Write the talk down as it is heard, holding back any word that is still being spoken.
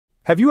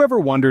Have you ever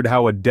wondered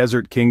how a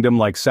desert kingdom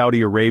like Saudi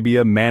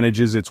Arabia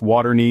manages its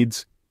water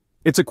needs?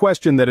 It's a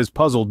question that has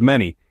puzzled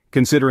many,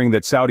 considering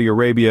that Saudi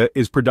Arabia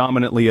is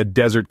predominantly a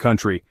desert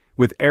country,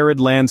 with arid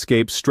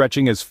landscapes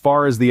stretching as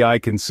far as the eye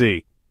can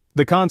see.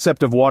 The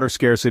concept of water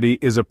scarcity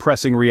is a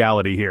pressing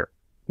reality here,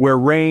 where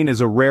rain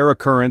is a rare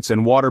occurrence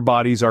and water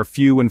bodies are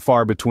few and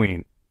far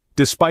between.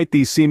 Despite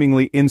these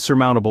seemingly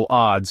insurmountable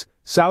odds,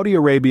 Saudi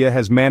Arabia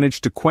has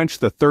managed to quench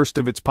the thirst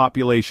of its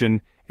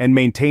population and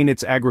maintain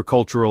its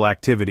agricultural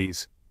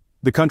activities.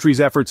 The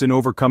country's efforts in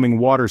overcoming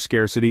water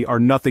scarcity are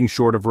nothing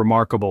short of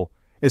remarkable,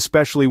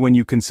 especially when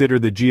you consider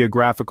the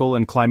geographical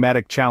and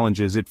climatic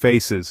challenges it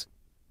faces.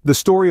 The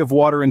story of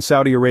water in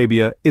Saudi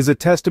Arabia is a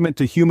testament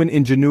to human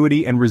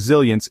ingenuity and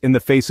resilience in the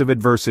face of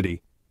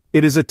adversity.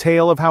 It is a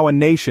tale of how a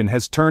nation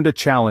has turned a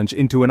challenge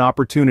into an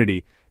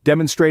opportunity,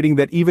 demonstrating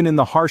that even in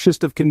the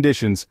harshest of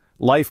conditions,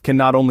 life can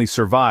not only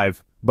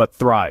survive, but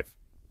thrive.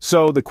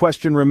 So the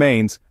question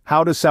remains,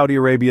 how does Saudi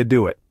Arabia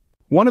do it?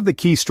 One of the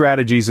key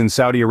strategies in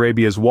Saudi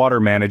Arabia's water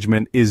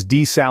management is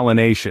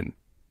desalination.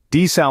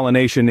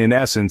 Desalination, in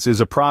essence,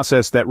 is a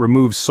process that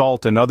removes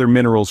salt and other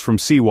minerals from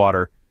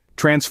seawater,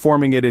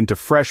 transforming it into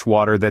fresh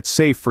water that's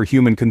safe for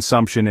human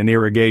consumption and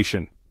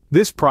irrigation.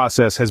 This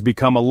process has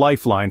become a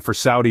lifeline for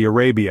Saudi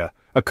Arabia,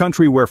 a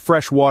country where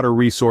fresh water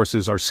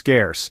resources are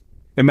scarce.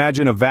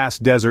 Imagine a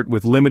vast desert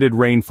with limited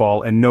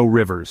rainfall and no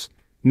rivers.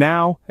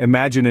 Now,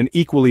 imagine an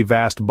equally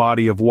vast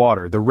body of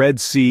water, the Red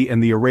Sea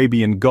and the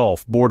Arabian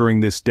Gulf bordering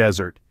this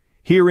desert.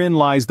 Herein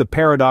lies the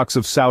paradox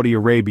of Saudi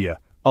Arabia,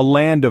 a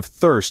land of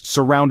thirst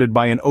surrounded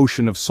by an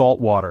ocean of salt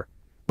water.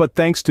 But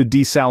thanks to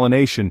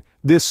desalination,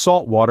 this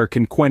salt water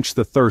can quench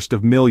the thirst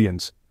of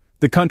millions.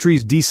 The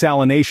country's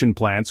desalination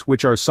plants,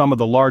 which are some of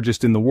the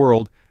largest in the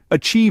world,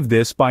 achieve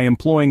this by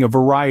employing a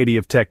variety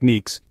of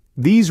techniques.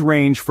 These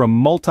range from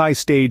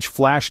multi-stage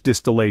flash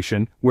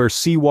distillation, where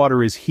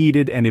seawater is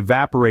heated and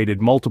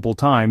evaporated multiple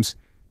times,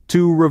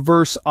 to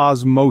reverse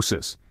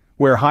osmosis,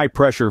 where high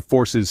pressure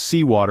forces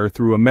seawater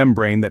through a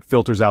membrane that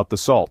filters out the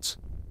salts.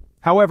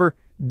 However,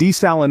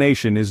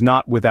 desalination is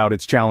not without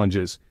its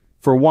challenges.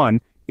 For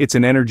one, it's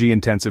an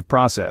energy-intensive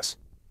process.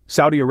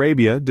 Saudi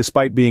Arabia,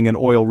 despite being an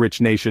oil-rich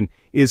nation,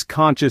 is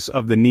conscious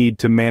of the need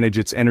to manage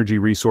its energy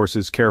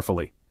resources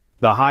carefully.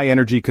 The high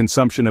energy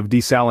consumption of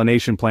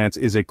desalination plants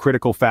is a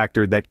critical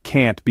factor that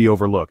can't be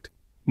overlooked.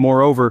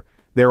 Moreover,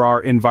 there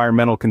are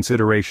environmental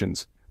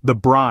considerations. The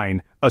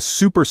brine, a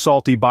super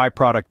salty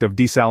byproduct of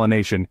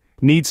desalination,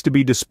 needs to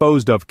be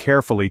disposed of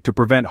carefully to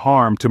prevent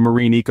harm to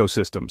marine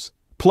ecosystems.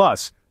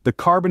 Plus, the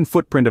carbon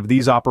footprint of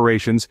these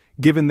operations,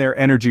 given their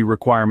energy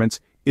requirements,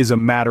 is a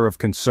matter of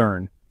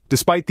concern.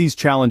 Despite these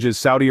challenges,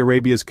 Saudi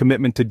Arabia's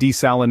commitment to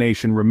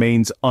desalination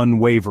remains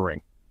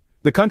unwavering.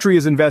 The country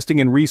is investing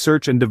in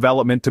research and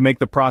development to make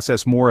the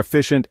process more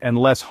efficient and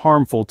less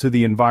harmful to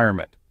the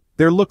environment.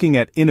 They're looking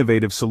at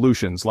innovative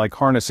solutions like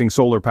harnessing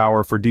solar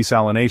power for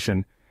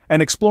desalination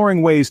and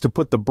exploring ways to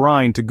put the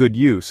brine to good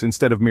use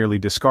instead of merely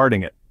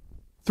discarding it.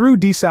 Through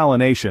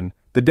desalination,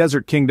 the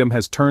desert kingdom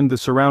has turned the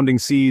surrounding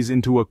seas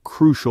into a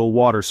crucial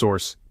water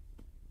source.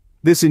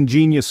 This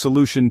ingenious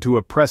solution to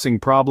a pressing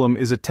problem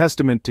is a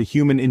testament to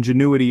human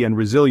ingenuity and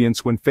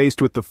resilience when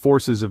faced with the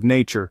forces of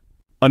nature.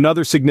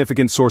 Another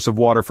significant source of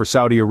water for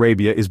Saudi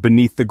Arabia is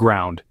beneath the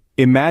ground.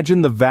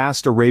 Imagine the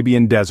vast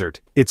Arabian desert,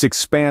 its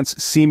expanse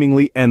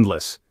seemingly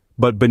endless.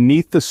 But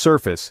beneath the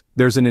surface,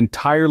 there's an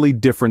entirely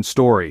different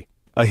story.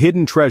 A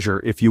hidden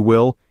treasure, if you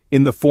will,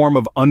 in the form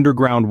of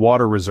underground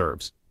water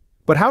reserves.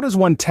 But how does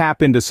one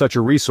tap into such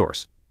a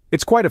resource?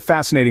 It's quite a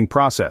fascinating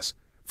process.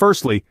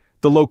 Firstly,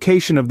 the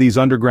location of these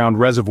underground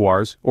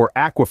reservoirs, or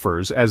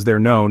aquifers as they're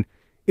known,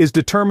 is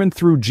determined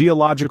through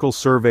geological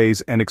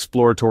surveys and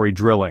exploratory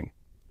drilling.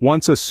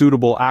 Once a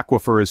suitable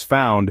aquifer is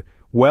found,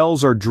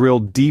 wells are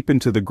drilled deep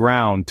into the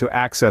ground to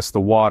access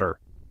the water.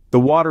 The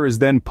water is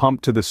then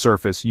pumped to the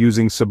surface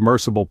using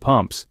submersible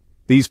pumps.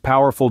 These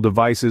powerful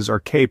devices are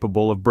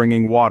capable of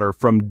bringing water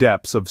from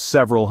depths of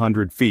several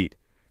hundred feet.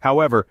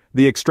 However,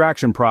 the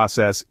extraction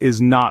process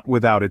is not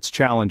without its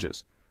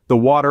challenges. The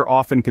water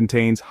often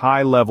contains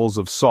high levels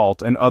of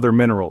salt and other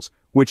minerals,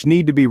 which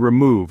need to be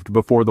removed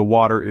before the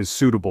water is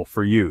suitable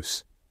for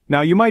use.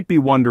 Now you might be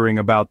wondering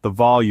about the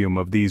volume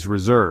of these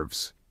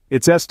reserves.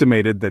 It's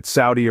estimated that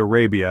Saudi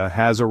Arabia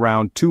has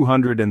around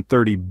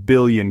 230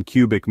 billion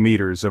cubic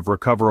meters of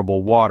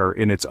recoverable water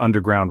in its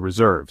underground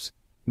reserves.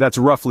 That's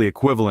roughly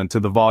equivalent to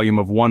the volume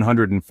of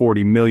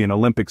 140 million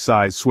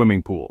Olympic-sized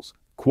swimming pools.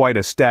 Quite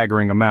a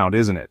staggering amount,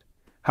 isn't it?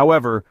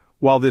 However,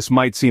 while this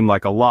might seem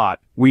like a lot,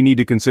 we need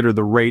to consider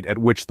the rate at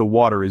which the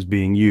water is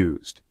being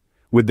used.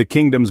 With the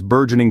kingdom's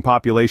burgeoning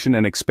population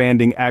and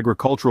expanding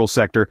agricultural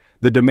sector,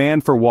 the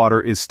demand for water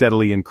is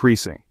steadily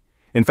increasing.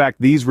 In fact,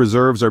 these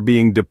reserves are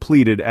being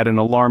depleted at an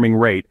alarming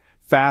rate,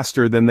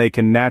 faster than they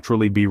can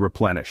naturally be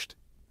replenished.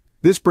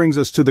 This brings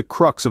us to the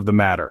crux of the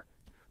matter.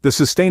 The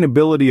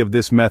sustainability of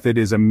this method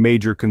is a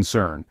major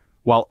concern.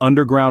 While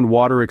underground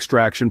water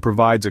extraction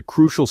provides a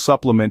crucial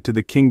supplement to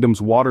the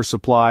kingdom's water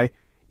supply,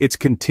 its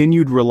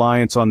continued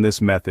reliance on this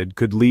method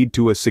could lead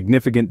to a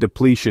significant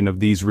depletion of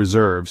these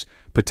reserves,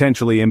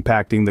 potentially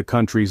impacting the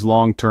country's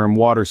long-term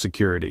water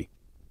security.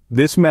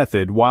 This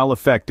method, while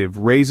effective,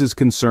 raises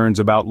concerns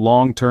about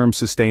long-term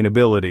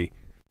sustainability.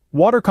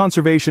 Water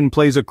conservation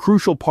plays a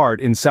crucial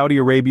part in Saudi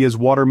Arabia's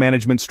water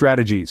management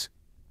strategies.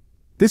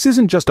 This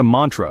isn't just a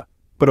mantra,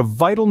 but a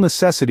vital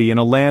necessity in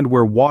a land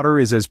where water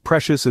is as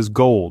precious as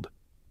gold.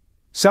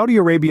 Saudi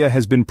Arabia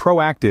has been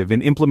proactive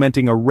in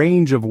implementing a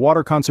range of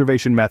water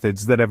conservation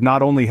methods that have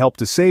not only helped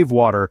to save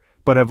water,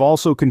 but have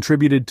also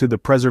contributed to the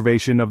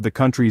preservation of the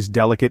country's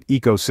delicate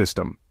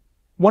ecosystem.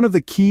 One of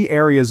the key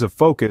areas of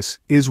focus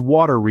is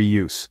water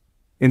reuse.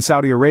 In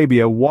Saudi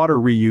Arabia, water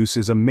reuse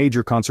is a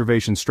major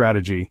conservation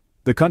strategy.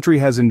 The country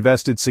has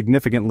invested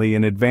significantly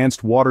in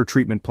advanced water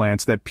treatment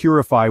plants that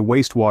purify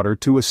wastewater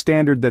to a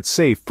standard that's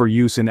safe for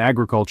use in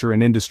agriculture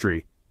and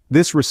industry.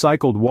 This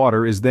recycled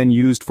water is then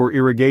used for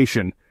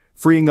irrigation,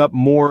 freeing up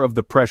more of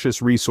the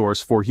precious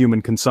resource for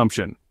human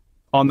consumption.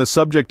 On the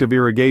subject of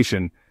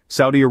irrigation,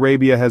 Saudi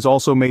Arabia has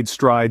also made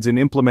strides in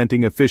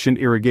implementing efficient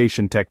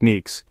irrigation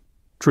techniques.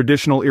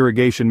 Traditional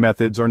irrigation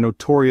methods are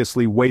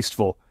notoriously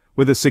wasteful,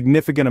 with a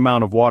significant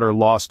amount of water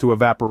lost to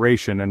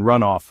evaporation and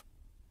runoff.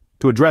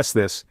 To address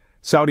this,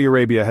 Saudi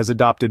Arabia has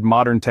adopted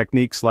modern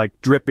techniques like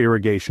drip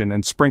irrigation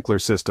and sprinkler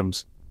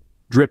systems.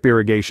 Drip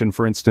irrigation,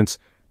 for instance,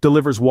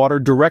 delivers water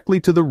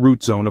directly to the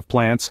root zone of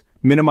plants,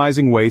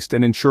 minimizing waste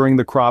and ensuring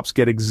the crops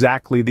get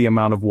exactly the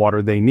amount of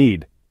water they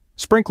need.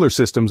 Sprinkler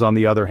systems, on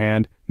the other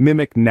hand,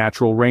 mimic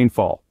natural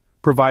rainfall,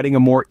 providing a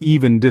more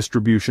even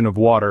distribution of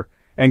water,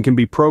 and can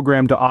be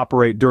programmed to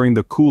operate during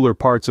the cooler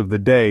parts of the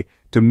day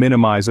to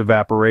minimize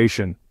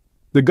evaporation.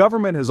 The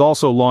government has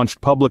also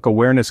launched public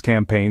awareness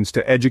campaigns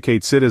to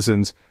educate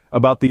citizens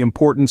about the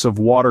importance of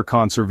water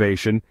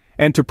conservation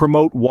and to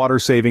promote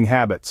water-saving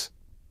habits.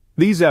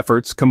 These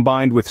efforts,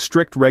 combined with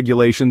strict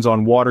regulations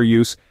on water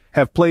use,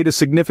 have played a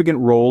significant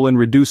role in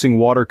reducing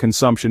water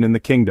consumption in the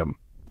kingdom.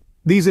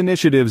 These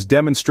initiatives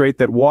demonstrate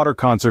that water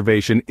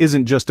conservation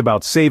isn't just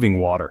about saving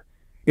water.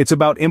 It's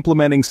about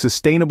implementing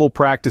sustainable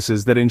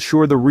practices that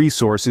ensure the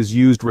resource is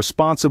used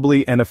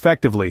responsibly and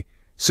effectively,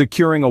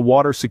 securing a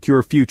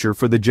water-secure future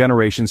for the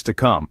generations to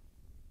come.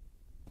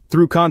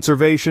 Through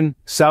conservation,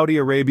 Saudi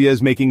Arabia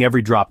is making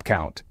every drop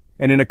count.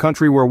 And in a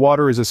country where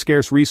water is a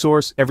scarce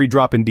resource, every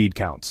drop indeed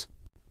counts.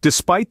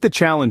 Despite the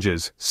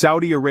challenges,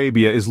 Saudi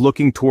Arabia is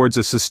looking towards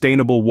a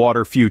sustainable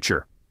water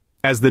future.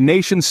 As the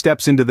nation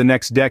steps into the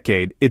next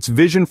decade, its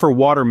vision for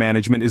water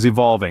management is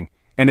evolving,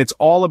 and it's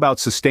all about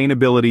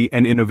sustainability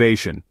and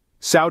innovation.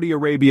 Saudi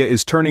Arabia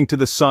is turning to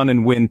the sun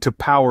and wind to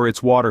power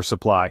its water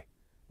supply.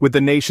 With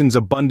the nation's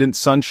abundant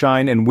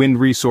sunshine and wind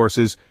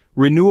resources,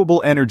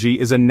 renewable energy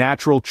is a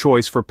natural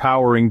choice for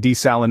powering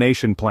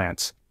desalination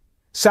plants.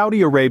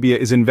 Saudi Arabia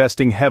is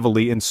investing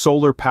heavily in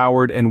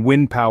solar-powered and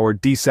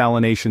wind-powered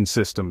desalination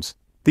systems.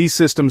 These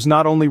systems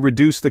not only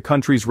reduce the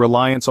country's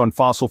reliance on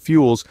fossil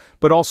fuels,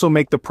 but also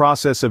make the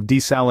process of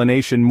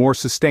desalination more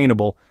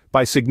sustainable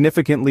by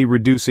significantly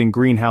reducing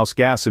greenhouse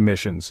gas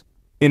emissions.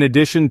 In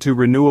addition to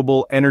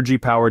renewable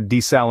energy-powered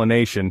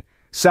desalination,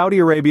 Saudi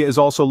Arabia is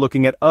also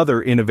looking at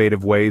other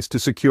innovative ways to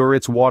secure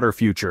its water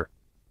future.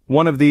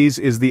 One of these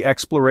is the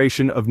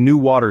exploration of new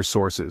water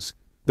sources.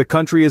 The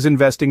country is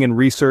investing in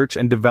research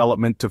and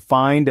development to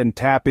find and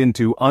tap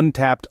into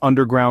untapped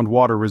underground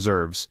water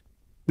reserves.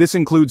 This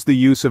includes the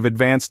use of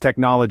advanced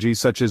technologies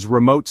such as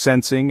remote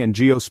sensing and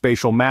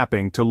geospatial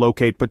mapping to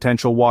locate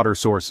potential water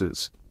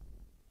sources.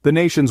 The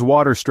nation's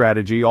water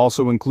strategy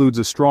also includes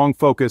a strong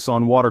focus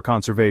on water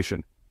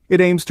conservation.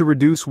 It aims to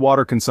reduce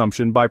water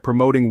consumption by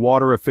promoting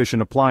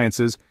water-efficient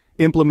appliances,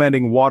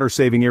 implementing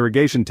water-saving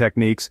irrigation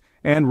techniques,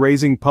 and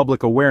raising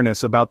public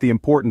awareness about the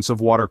importance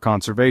of water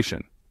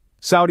conservation.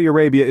 Saudi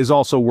Arabia is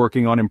also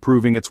working on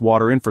improving its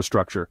water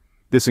infrastructure.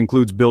 This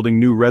includes building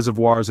new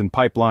reservoirs and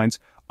pipelines,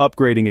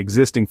 upgrading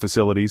existing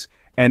facilities,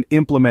 and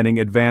implementing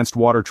advanced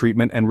water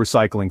treatment and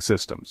recycling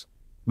systems.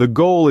 The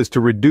goal is to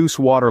reduce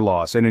water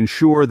loss and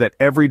ensure that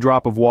every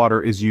drop of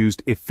water is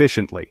used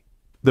efficiently.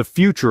 The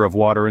future of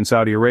water in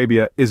Saudi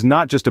Arabia is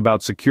not just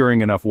about securing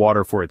enough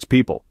water for its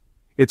people.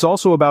 It's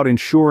also about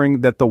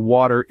ensuring that the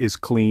water is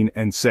clean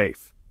and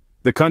safe.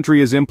 The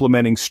country is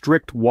implementing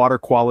strict water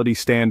quality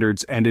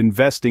standards and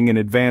investing in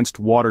advanced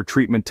water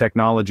treatment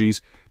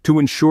technologies to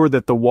ensure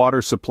that the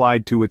water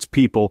supplied to its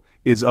people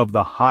is of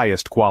the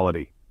highest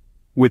quality.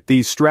 With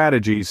these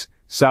strategies,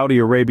 Saudi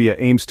Arabia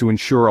aims to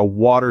ensure a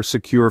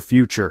water-secure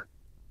future.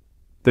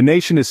 The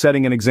nation is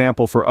setting an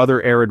example for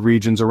other arid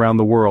regions around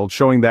the world,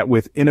 showing that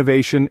with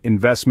innovation,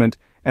 investment,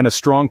 and a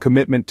strong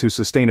commitment to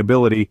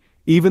sustainability,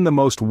 even the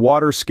most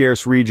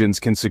water-scarce regions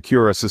can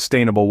secure a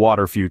sustainable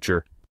water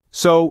future.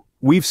 So,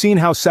 we've seen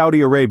how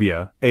Saudi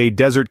Arabia, a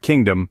desert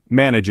kingdom,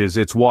 manages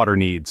its water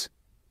needs.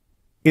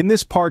 In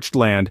this parched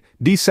land,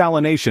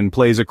 desalination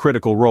plays a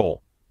critical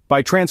role.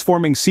 By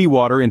transforming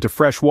seawater into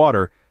fresh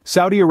water,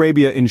 Saudi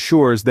Arabia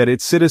ensures that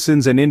its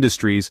citizens and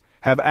industries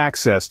have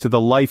access to the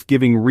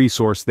life-giving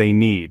resource they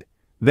need.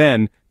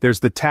 Then, there's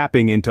the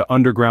tapping into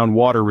underground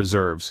water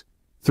reserves.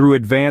 Through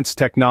advanced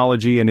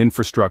technology and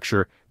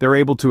infrastructure, they're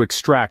able to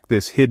extract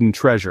this hidden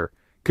treasure,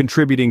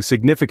 contributing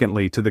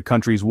significantly to the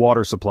country's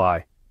water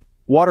supply.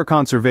 Water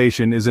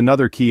conservation is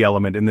another key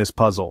element in this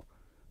puzzle.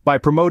 By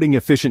promoting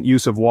efficient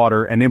use of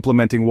water and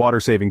implementing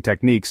water-saving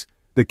techniques,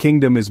 the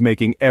kingdom is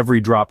making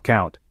every drop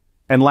count.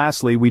 And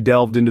lastly, we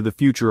delved into the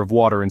future of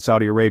water in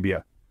Saudi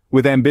Arabia.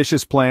 With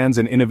ambitious plans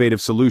and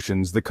innovative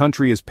solutions, the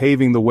country is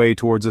paving the way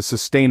towards a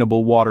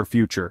sustainable water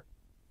future.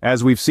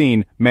 As we've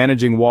seen,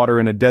 managing water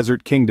in a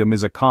desert kingdom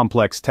is a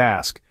complex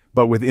task,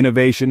 but with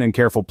innovation and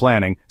careful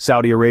planning,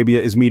 Saudi Arabia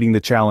is meeting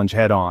the challenge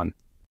head-on.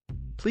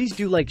 Please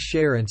do like,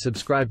 share and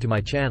subscribe to my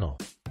channel.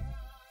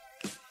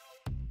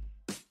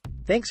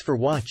 Thanks for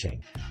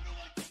watching.